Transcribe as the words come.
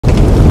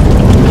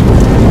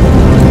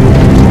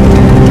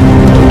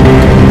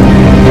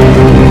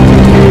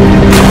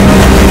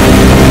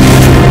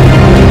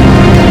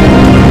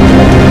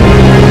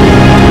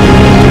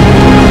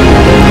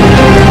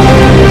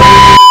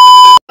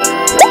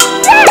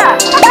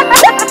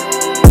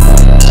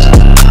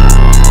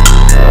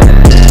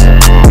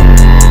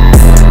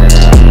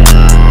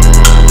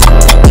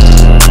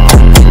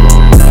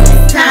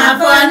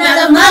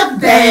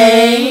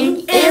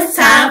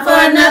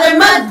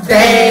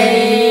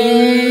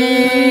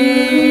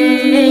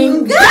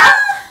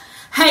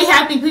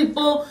happy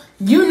people.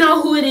 You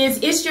know who it is.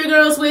 It's your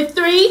girls with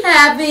 3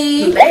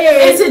 happy.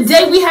 And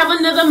today we have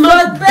another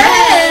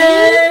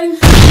mukbang.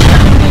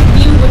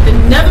 With you with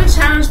another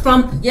challenge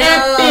from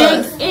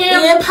Epic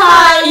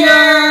Empire.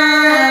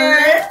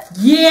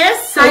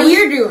 Yes. How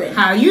you doing?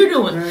 How you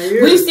doing?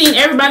 We've seen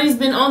everybody's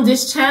been on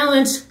this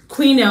challenge.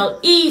 Queen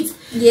L Eats.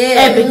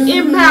 Yeah. Epic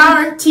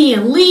Empire. T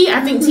and Lee. I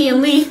think T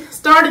and Lee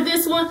started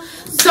this one.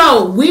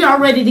 So we are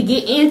ready to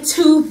get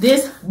into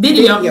this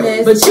video.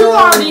 But you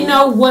already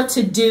know what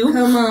to do.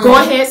 Go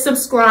ahead,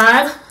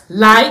 subscribe,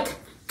 like,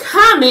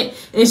 comment,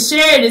 and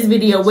share this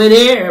video with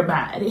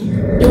everybody.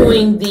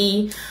 Doing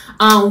the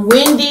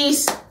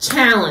Wendy's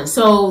challenge.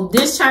 So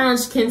this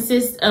challenge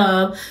consists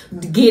of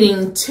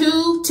getting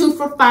two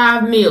for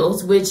 $5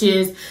 meals, which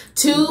is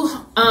 2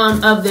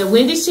 of the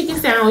Wendy's chicken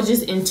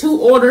sandwiches and 2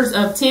 orders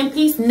of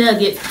 10-piece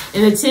nuggets,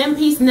 and the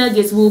 10-piece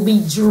nuggets will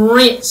be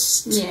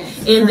drenched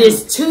in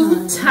this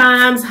 2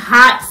 times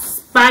hot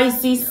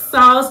spicy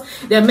sauce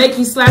that make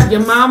you slap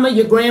your mama,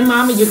 your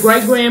grandmama, your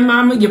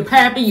great-grandmama, your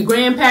pappy, your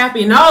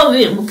grandpappy, and all of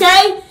them,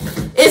 okay?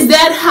 Is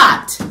that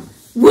hot?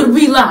 Would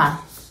we lie?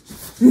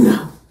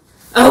 No.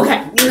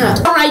 Okay. No.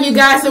 All right, you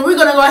guys. So we're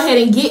going to go ahead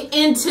and get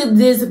into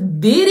this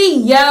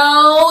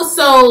video.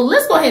 So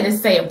let's go ahead and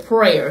say a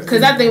prayer,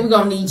 because I think we're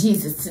going to need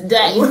Jesus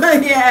today.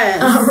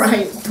 Yes. All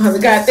right. Father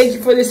God, thank you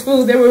for this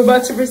food that we're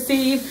about to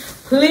receive.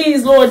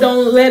 Please, Lord,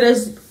 don't let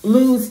us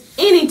lose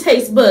any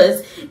taste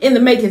buds in the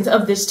makings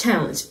of this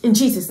challenge. In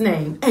Jesus'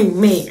 name,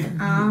 amen.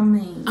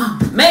 Amen.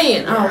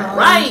 Amen. All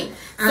right.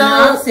 So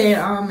I said,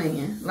 "Oh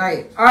man,"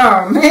 like,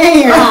 "Oh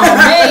man, oh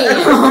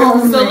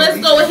man." So let's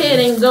go ahead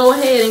and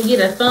get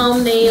a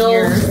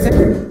thumbnail.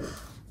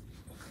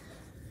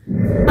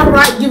 All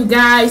right, you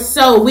guys.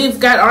 So we've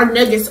got our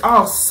nuggets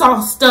all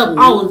sauced up,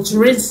 all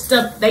drenched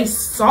up. They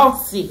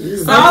saucy,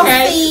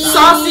 okay?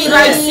 Saucy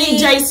like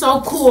CJ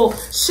So Cool.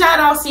 Shout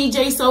out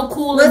CJ So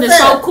Cool and the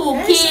So Cool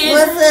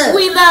kids.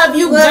 We love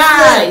you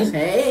guys.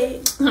 Hey.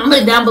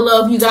 Comment down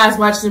below if you guys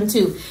watch them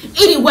too.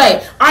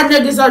 Anyway, our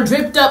nuggets are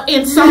dripped up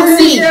in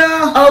saucy.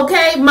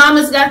 Okay,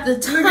 Mama's got the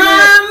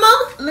timer.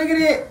 Look at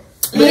it.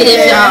 Look at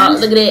it, y'all.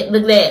 Look at it.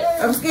 Look at that.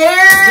 I'm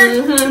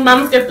scared.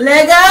 Mama's scared.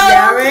 Let go.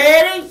 Y'all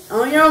ready?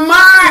 On your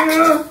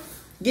mark.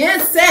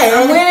 Get set.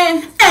 I'm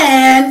winning.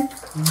 And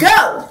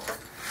go.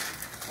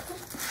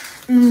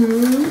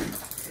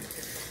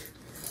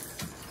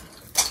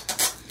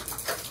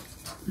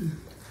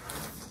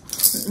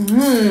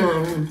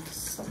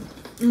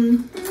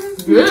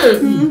 Good.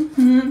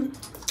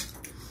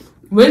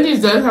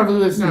 Wendy's does have a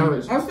good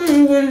sandwich. I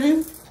think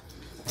Wendy.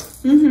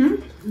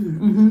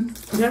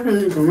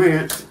 Definitely some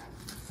ranch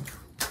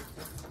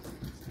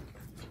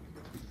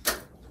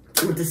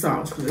with the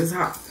sauce because it's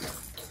hot.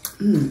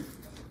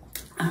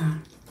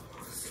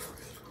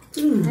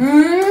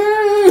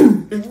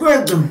 It's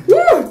good though.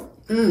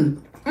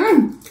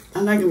 I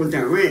like it with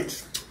that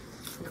ranch.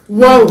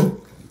 Whoa.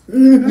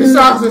 The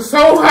sauce is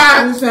so hot.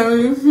 I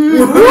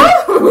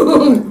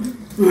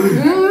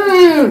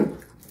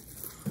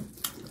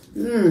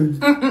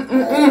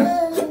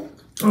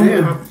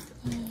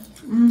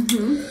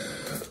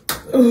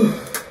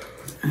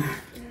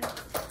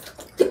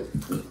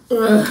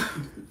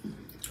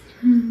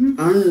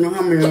don't know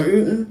how many are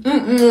eating.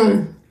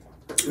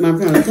 I'm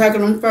kind of tackle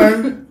them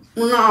first.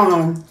 Well, not all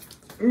of them.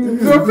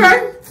 You okay?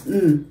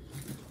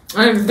 I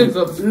have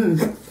hiccups.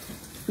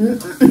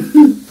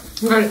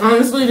 Like,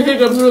 honestly, the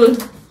hiccups really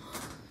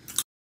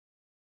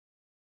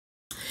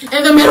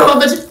in the middle of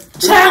the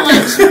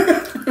challenge.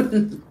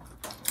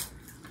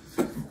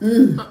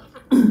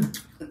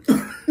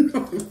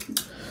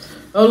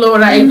 Oh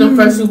Lord, I ate them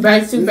first 2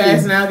 bags too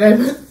fast now. I got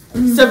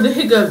stuff the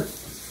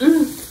hiccups.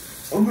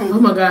 Oh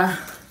my God.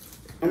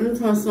 I'm gonna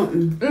try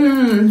something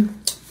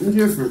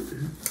different.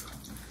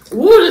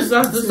 Ooh, this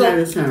sauce is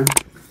so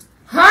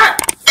hot.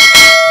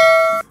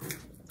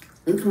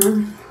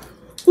 Okay.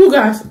 Ooh,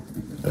 guys.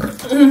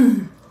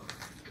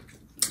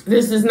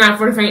 This is not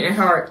for the faint of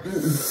heart.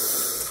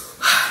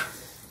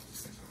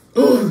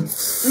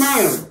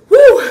 Man.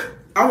 Woo.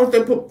 I wish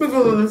they put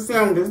pickles in the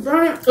sandwich,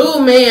 right?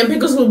 Oh man,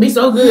 pickles would be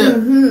so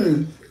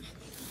good.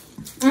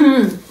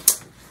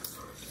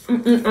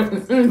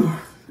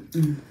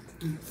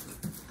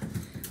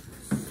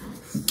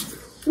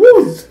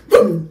 Woo.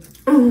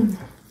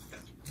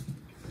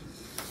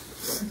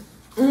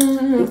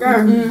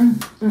 Okay.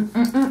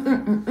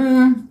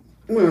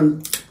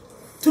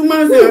 2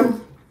 minutes now.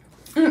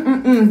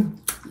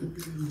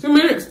 2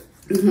 minutes.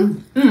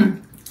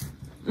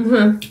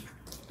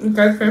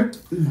 Okay.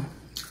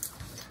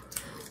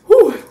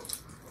 Whew.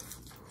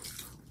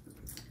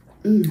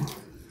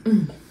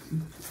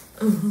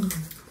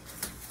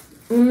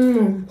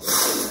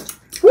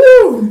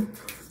 Woo.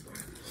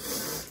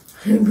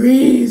 And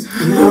breathe.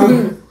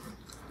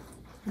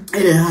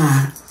 It is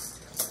hot.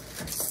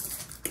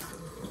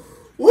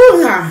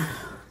 Woo, hot.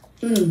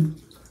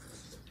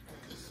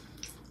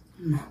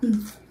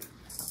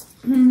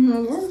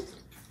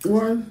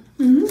 One.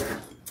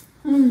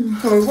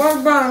 Hold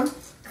it down.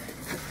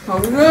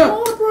 Hold it up.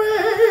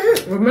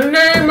 With my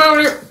name on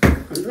it.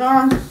 Hold it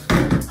on.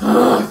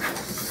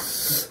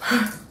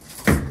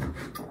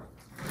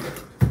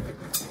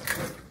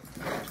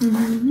 You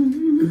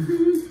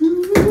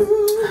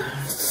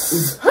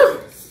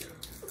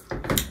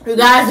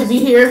guys, if you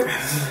hear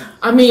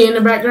me in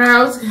the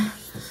background,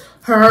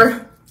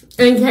 her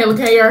and Kayla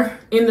K are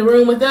in the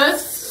room with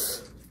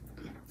us,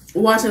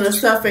 watching the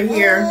stuff in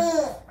here.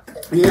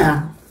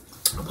 Yeah.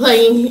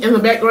 Playing in the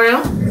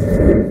background.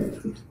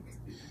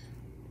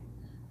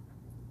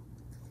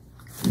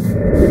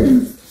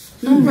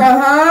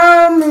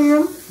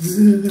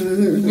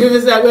 Give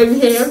us that wavy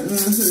hand.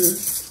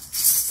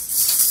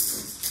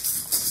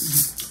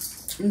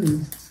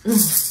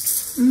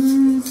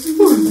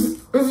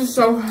 This is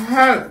so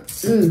hot.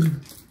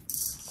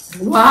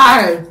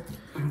 Why?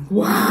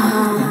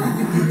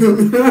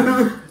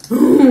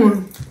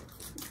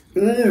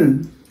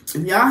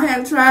 If y'all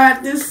haven't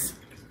tried this,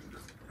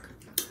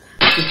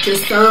 get your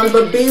son,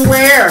 but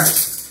beware.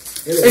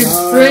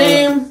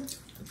 Extreme.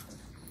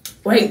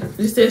 Wait,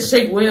 it says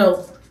shake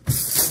well.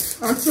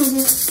 I took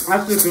it.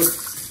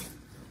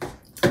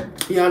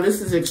 Y'all,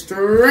 this is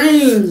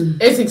extreme.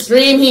 It's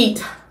extreme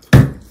heat.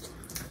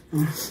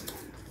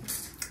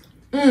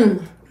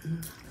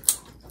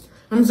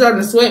 I'm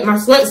starting to sweat. My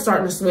sweat's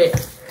starting to sweat.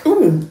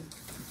 Ooh.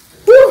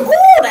 Ooh,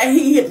 that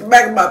heat hit the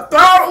back of my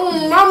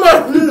throat.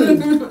 Mama.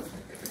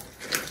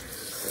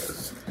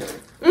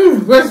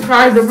 Where's the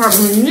fire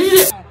department when you need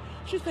it?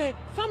 She said,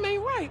 something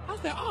ain't right. I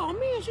said, oh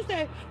man. She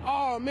said,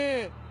 oh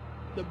man,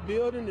 the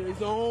building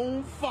is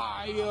on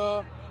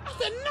fire. I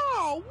said,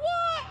 no,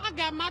 what? I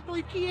got my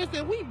 3 kids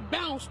and we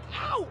bounced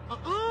out.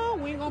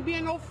 We ain't gonna be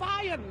in no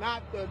fire.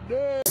 Not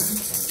today.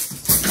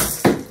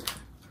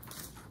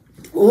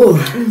 Ooh.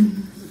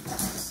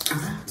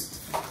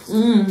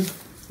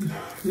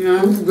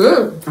 Yeah, it's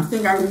good. I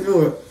think I can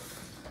do it.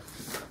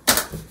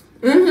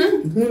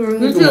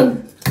 Me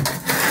too.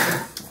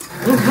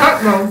 It's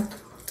hot though.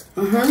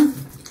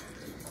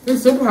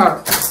 It's super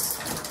hot.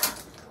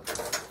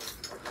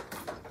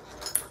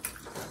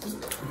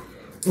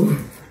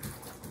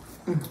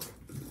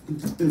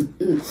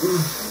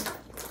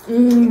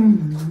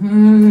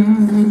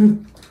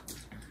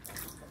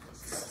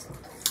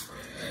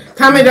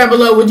 Comment down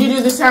below, would you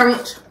do this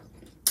challenge?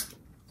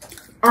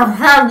 Or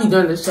have you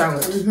done this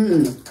challenge?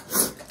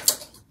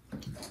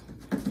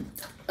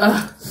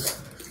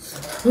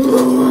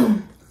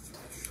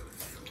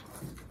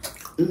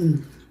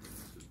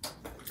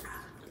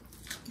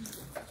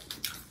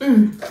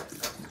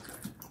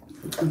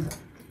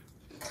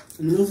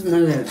 Lose my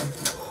leg.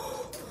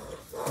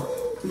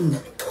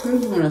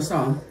 Here's what I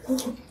saw.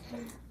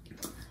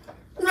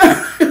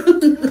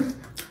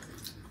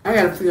 I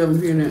gotta feel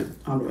them hearing it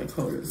all the way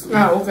cold. So.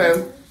 Oh, okay.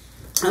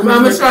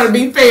 Mama's trying to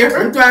be fair.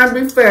 I'm trying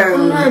to be fair.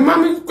 I'm like,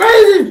 Mommy's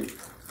crazy.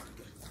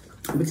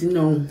 But you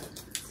know.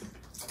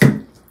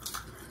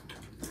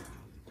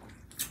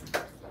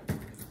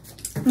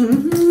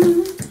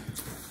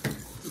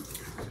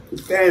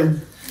 Okay.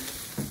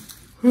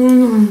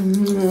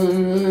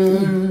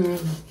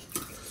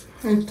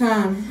 It's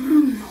time.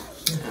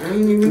 I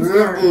ain't even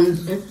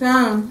started. It's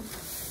time.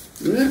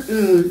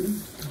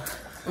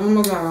 Oh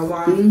my God,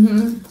 wow.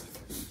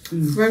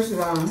 First of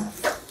all,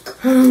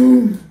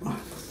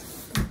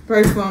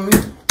 pray for me.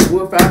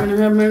 We're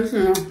 5.5 minutes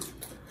now.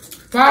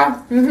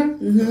 5?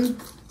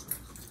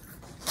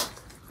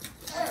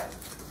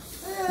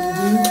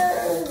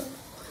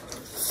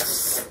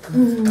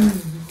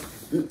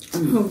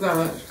 Oh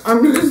God,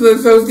 I'm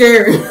just so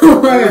scary.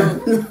 Oh my God.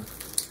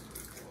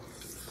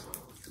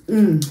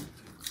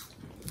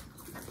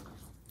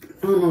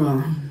 Oh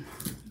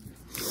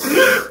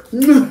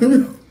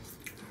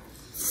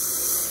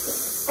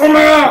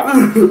my God. Oh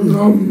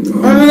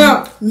my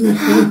God.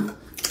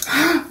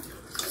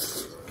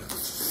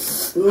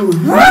 Oh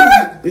my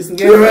God. It's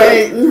getting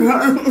right. Oh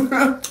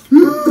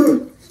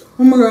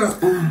my God.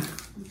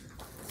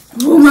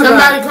 Oh my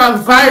Somebody God. Call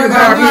the fire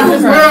department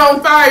because we're on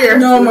fire.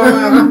 No,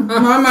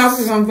 my mouth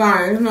is on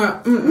fire. It's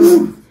not.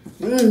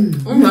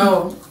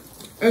 No,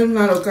 it's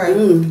not okay.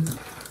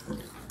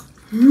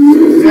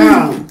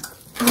 Yeah.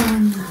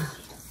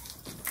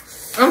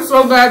 I'm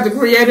so glad the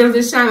creator of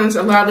this challenge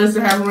allowed us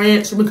to have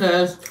ranch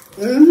because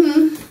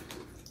you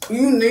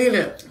need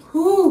it.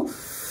 Whew.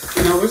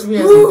 And I wish we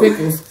had some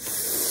pickles.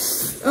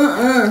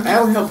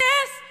 That would help.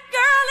 This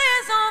girl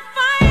is on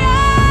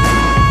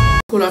fire.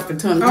 Cool off the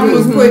tongue. I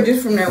almost quit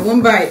just from that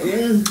one bite.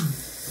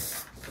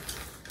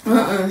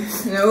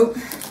 Nope.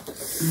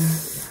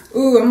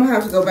 Ooh, I'm gonna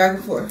have to go back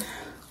and forth.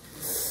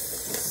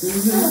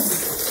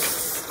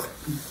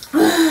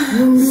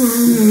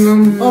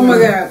 Oh my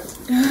God.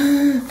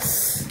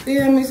 Do you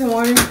have me some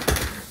water?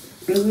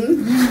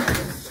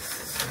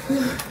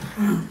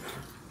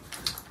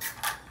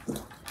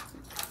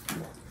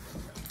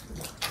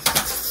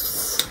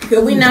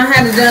 Could we not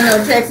have done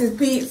no Texas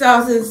Pete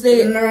sauce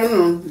instead?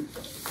 No.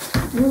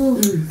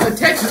 A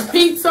Texas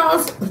Pete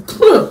sauce,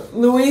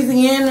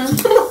 Louisiana,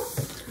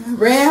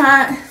 red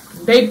hot.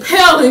 They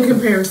pale in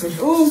comparison.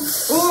 Ooh,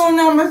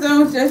 no, my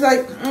stomach's just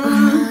like,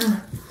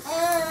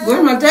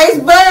 where's my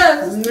taste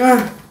buds?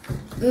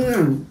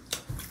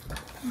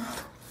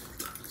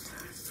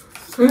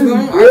 I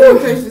can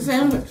taste the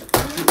sandwich.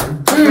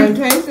 I can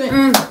taste it.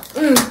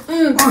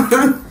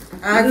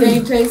 I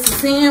can't taste the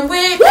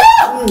sandwich.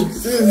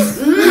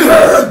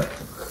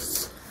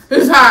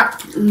 It's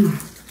hot.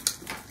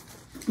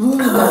 Oh,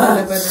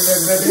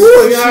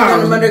 yeah.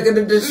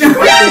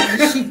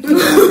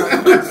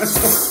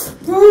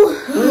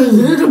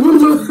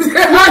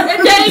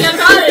 Dang, I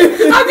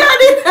got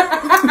it.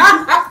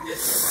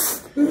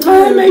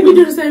 Maybe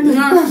do the same thing.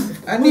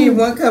 I need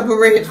 1 cup of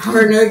ranch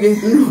per nugget.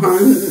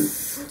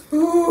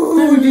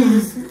 Oh,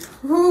 Jesus.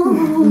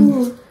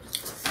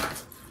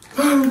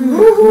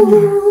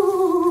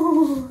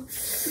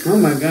 Oh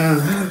my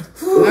God.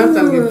 I'm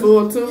starting to get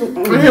full too.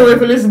 I can't wait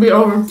for this to be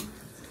over.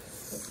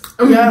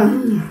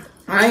 Yeah.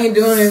 I ain't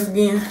doing this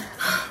again.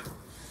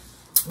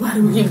 Why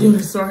do we keep doing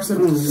this to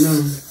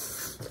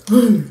ourselves?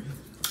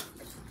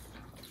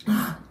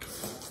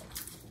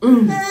 Oh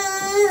no.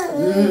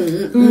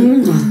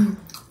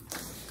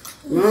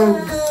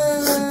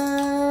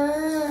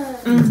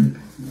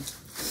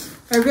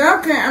 If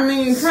y'all can't, I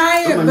mean,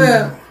 try it,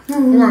 but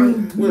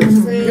With a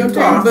fan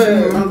top.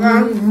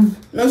 Okay?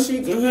 No,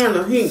 she can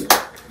handle heat.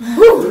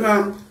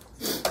 Okay?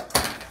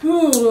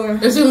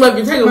 It seems like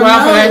it takes a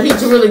while for that heat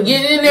to really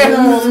get in there.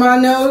 My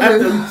nose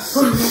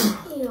is,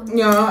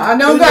 I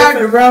don't got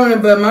the Rona,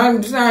 but my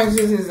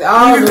sinuses is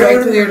all the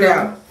way cleared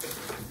out.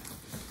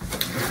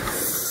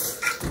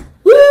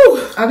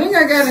 Woo! I think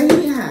I got a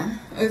heat high.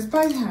 A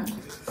spice high.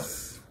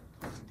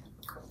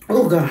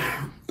 Oh God.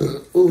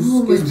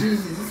 Oh, but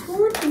Jesus.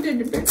 What you did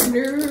the back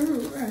there?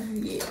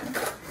 Yeah.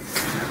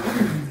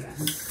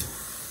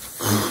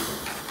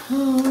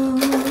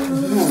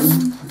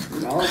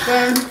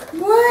 Okay.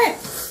 What?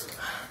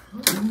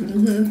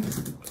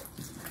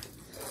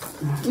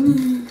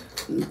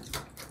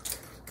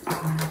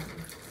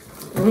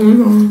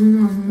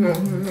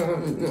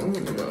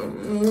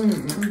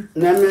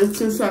 That means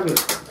 2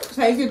 seconds.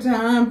 Take your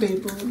time,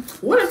 people.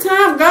 Where did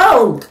time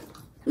go?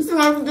 This is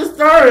like we just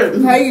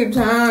started. Take your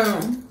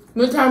time.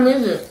 What time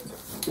is it?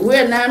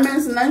 We're at 9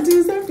 minutes and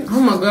 19 seconds. Oh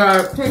my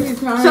God. Take your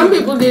time. Some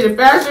people did it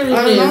faster than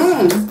I this.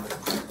 know.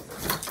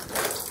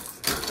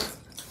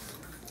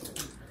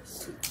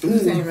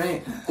 This ain't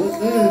right.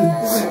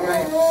 This ain't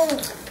right.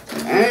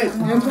 Ain't.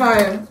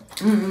 Empire.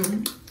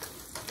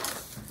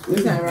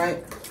 This ain't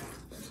right.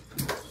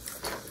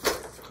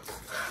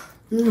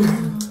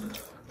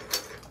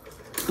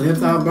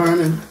 It's all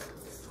burning.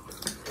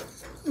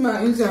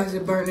 My insides are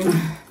burning.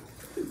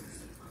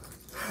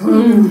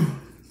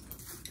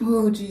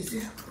 Oh,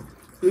 Jesus.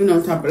 You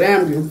know, top of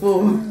that, I'm getting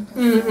full.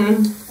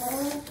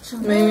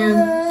 Man.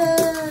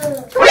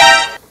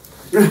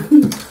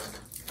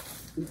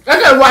 I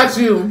gotta watch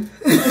you.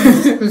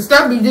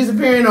 Stop be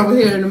disappearing over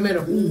here in the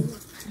middle.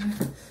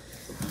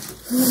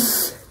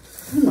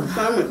 My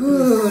stomach.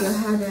 Ooh,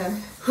 hada.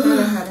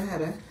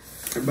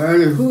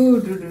 Burning. Ooh,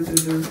 do.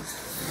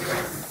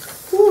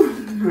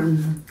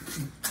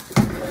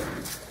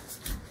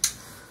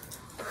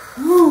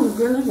 Oh,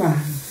 goodness.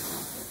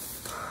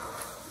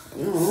 I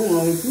don't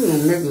know if you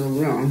don't make it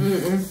around.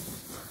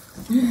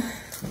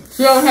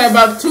 She only had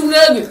about 2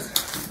 nuggets.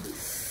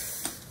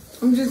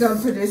 I'm just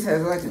gonna put this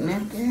as like a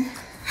napkin.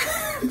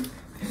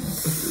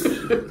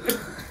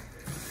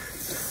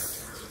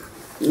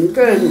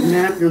 Okay,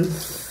 napkin.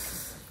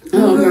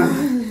 Oh, God.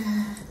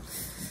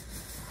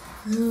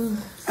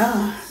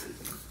 Ah.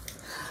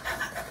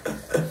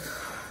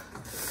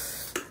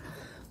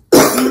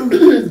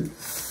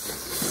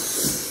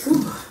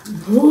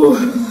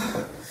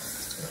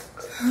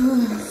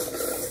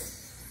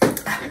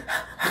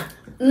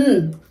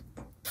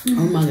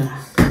 Oh my God.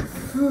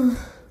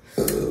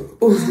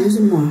 Oh, there's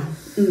some more.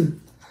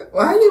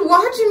 Why are you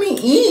watching me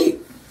eat?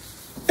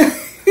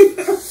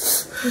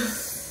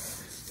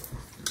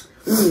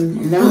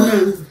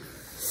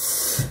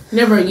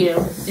 Never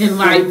again in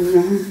life.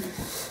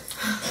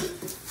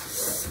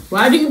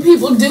 Why do you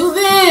people do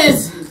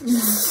this?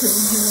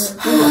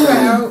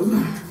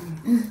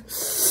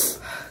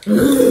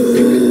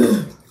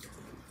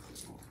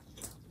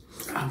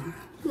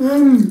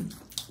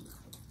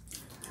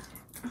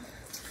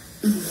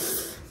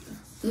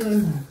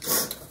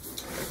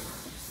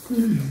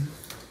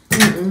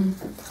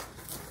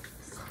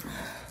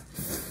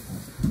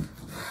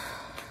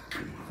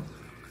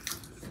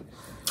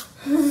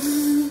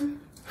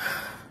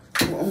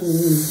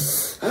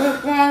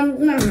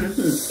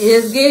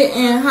 It's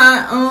getting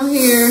hot on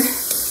here.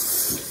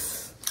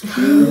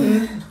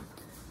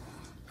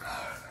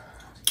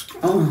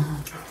 Oh.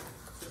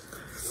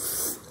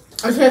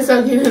 I can't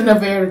stop getting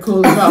enough air to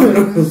cool it off.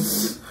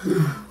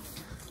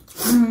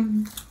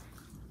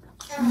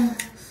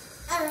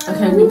 I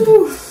can't do it.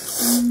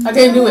 I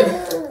can't do it.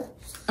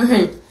 I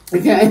can't.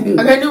 Okay.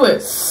 I can't do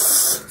it.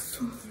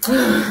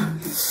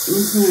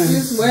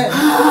 You sweat.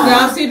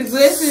 Y'all see the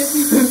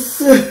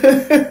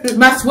glisten?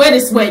 My sweat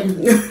is sweating.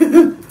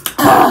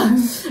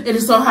 It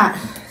is so hot.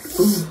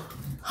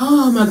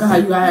 Oh my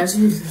God, you guys.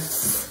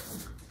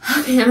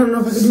 I can't. I don't know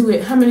if I can do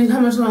it. How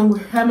much longer?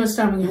 How much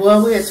time we got?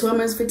 Well, we're at 12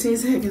 minutes, 15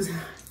 seconds.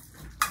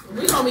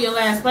 We're going to be in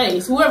last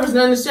place. Whoever's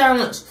done this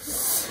challenge,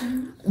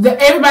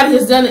 everybody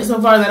has done it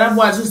so far that I've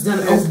watched has done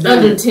it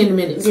under 10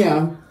 minutes.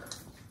 Yeah.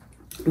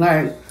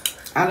 Like,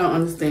 I don't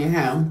understand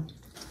how.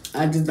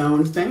 I just don't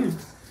understand.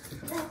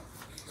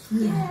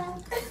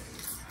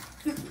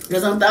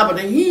 Because on top of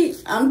the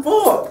heat, I'm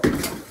full.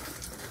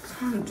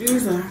 Oh,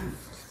 Jesus.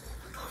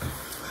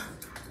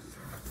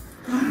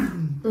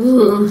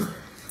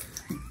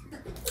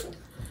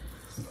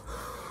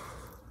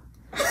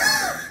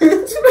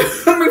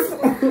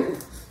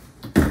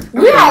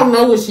 We all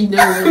know what she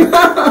doing.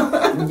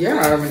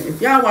 Yeah, already.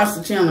 If y'all watch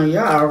the channel,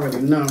 y'all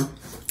already know.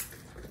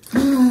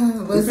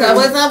 What's up?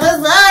 What's up?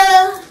 What's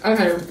up?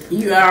 Okay.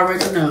 You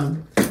already know.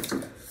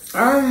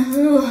 I'm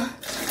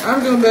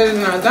doing better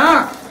than I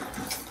thought.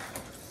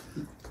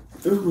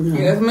 Ooh, no.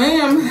 Yes,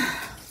 ma'am.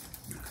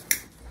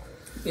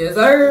 Yes,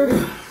 sir.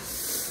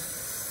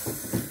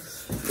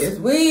 Yes,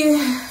 we.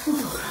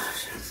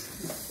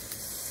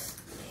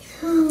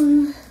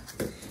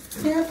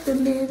 Help the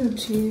little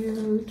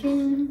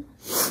children.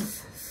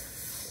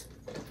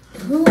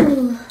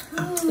 Ooh.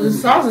 The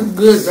sauce is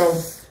good though.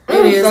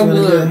 It is so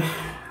really good.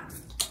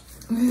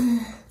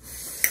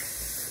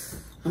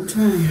 I'm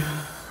trying.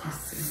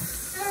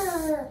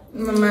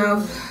 My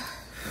mouth.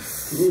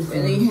 I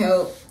need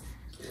help.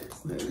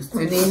 I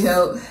need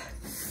help.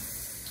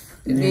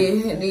 I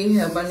need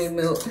help. I need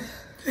milk.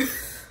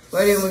 Why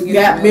didn't we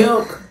get Got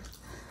milk?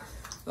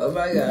 Oh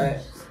my god.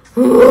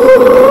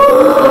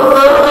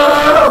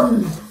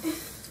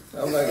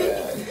 Oh my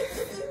god.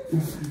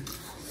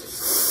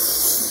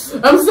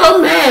 I'm so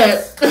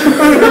mad.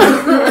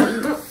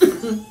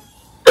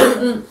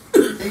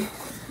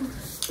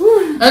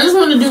 I just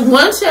want to do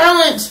one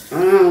challenge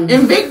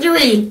in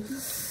victory.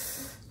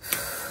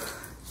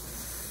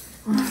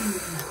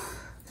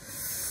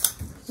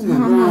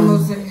 I'm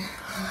almost there.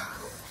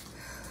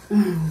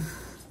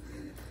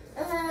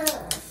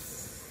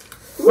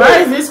 Why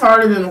is this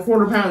harder than a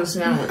quarter-pounder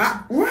sandwich?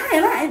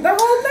 Right, I ate the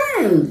whole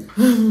thing.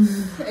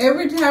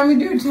 Every time we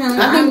do a challenge,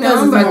 I think know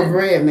that's I'm about more to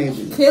bread,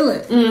 maybe. kill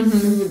it.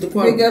 With the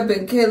quarter. Pick up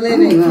and kill it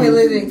and kill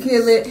it and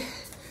kill it.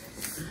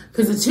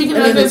 Because the chicken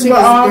And then the nuggets were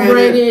chicken's all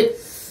breaded.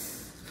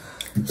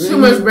 breaded. Too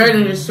much bread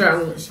in this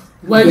challenge.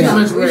 Way too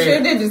much We bread. sure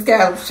did the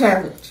scallops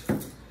challenge.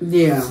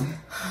 Yeah.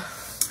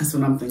 That's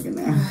what I'm thinking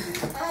now.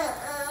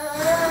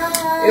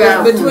 It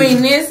was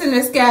between this and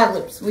the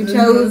scallops. We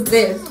chose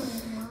this.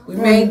 We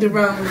made the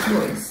wrong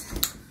choice.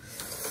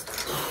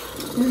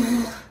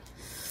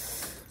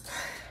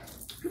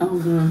 Oh,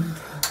 God.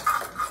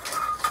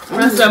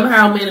 I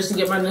somehow managed to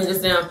get my nuggets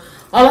down.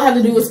 All I have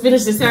to do is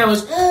finish the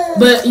sandwich.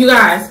 But you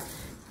guys,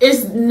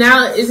 it's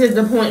at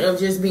the point of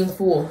just being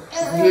full.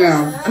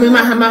 Yeah. I mean,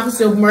 my mouth is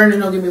still burning,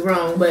 don't get me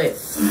wrong, but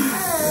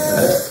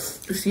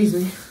excuse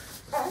me.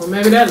 Well,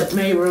 maybe that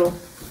may rule.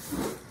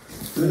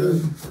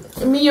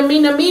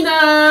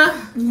 Mina.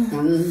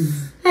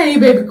 Hey,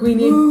 baby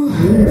queenie.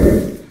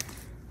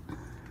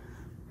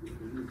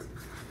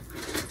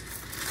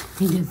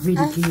 He did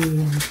pretty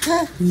good.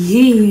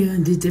 Yeah,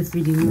 did that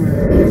pretty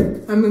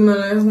good. I mean, my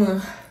last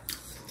one.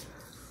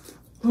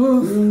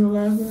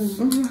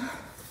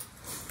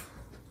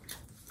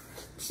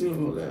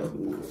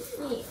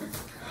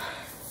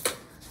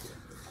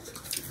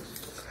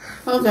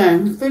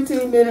 Okay,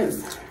 15 minutes,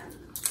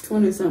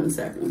 20-something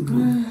seconds.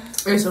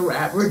 It's a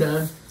wrap. We're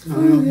done.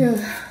 Yeah.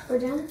 We're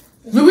done?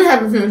 Do we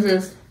haven't finished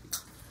this?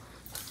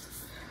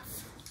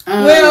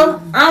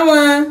 Well, I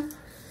won.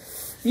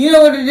 You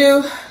know what to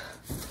do.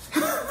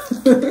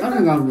 I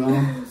think I'm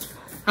done.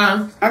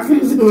 Huh? I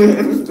can't do it.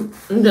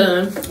 I'm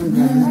done.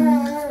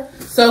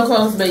 So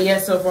close, but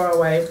yet so far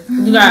away.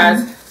 You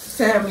guys.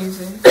 Sad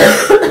music.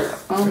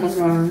 Oh my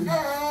God.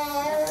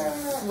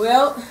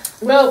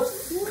 Well,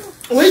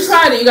 we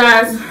tried it, you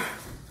guys.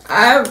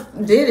 I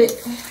did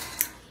it.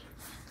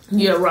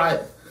 Yeah, right.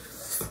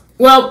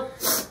 Well,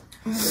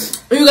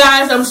 you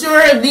guys, I'm sure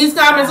if these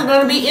comments are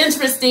going to be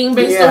interesting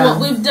based on what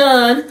we've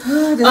done.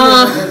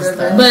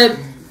 But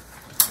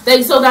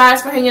thanks so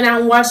guys for hanging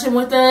out and watching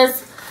with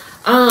us.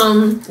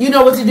 You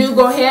know what to do.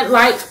 Go ahead,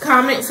 like,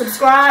 comment,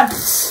 subscribe.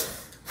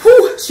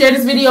 Whew, share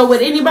this video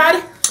with anybody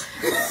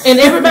and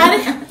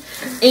everybody.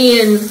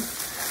 And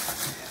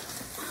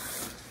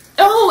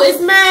oh, it's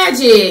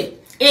magic.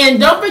 And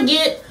don't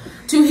forget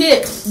to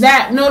hit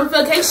that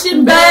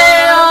notification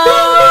bell.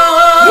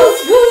 Woo,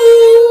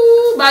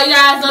 woo. Bye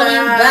guys. Love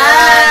you.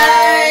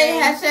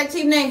 Bye. Hashtag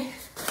Team Nate.